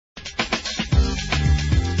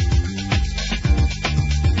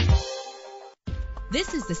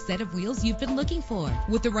This is the set of wheels you've been looking for,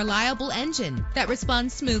 with a reliable engine that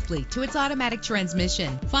responds smoothly to its automatic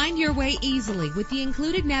transmission. Find your way easily with the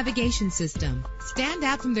included navigation system. Stand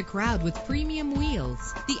out from the crowd with premium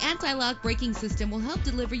wheels. The anti-lock braking system will help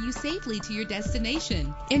deliver you safely to your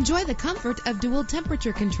destination. Enjoy the comfort of dual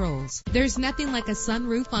temperature controls. There's nothing like a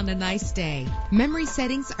sunroof on a nice day. Memory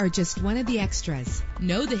settings are just one of the extras.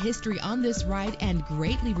 Know the history on this ride and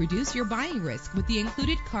greatly reduce your buying risk with the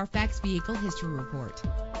included Carfax Vehicle History Report.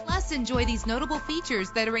 Plus, enjoy these notable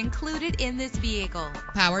features that are included in this vehicle: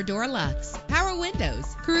 power door locks, power windows,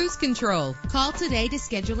 cruise control. Call today to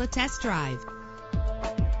schedule a test drive.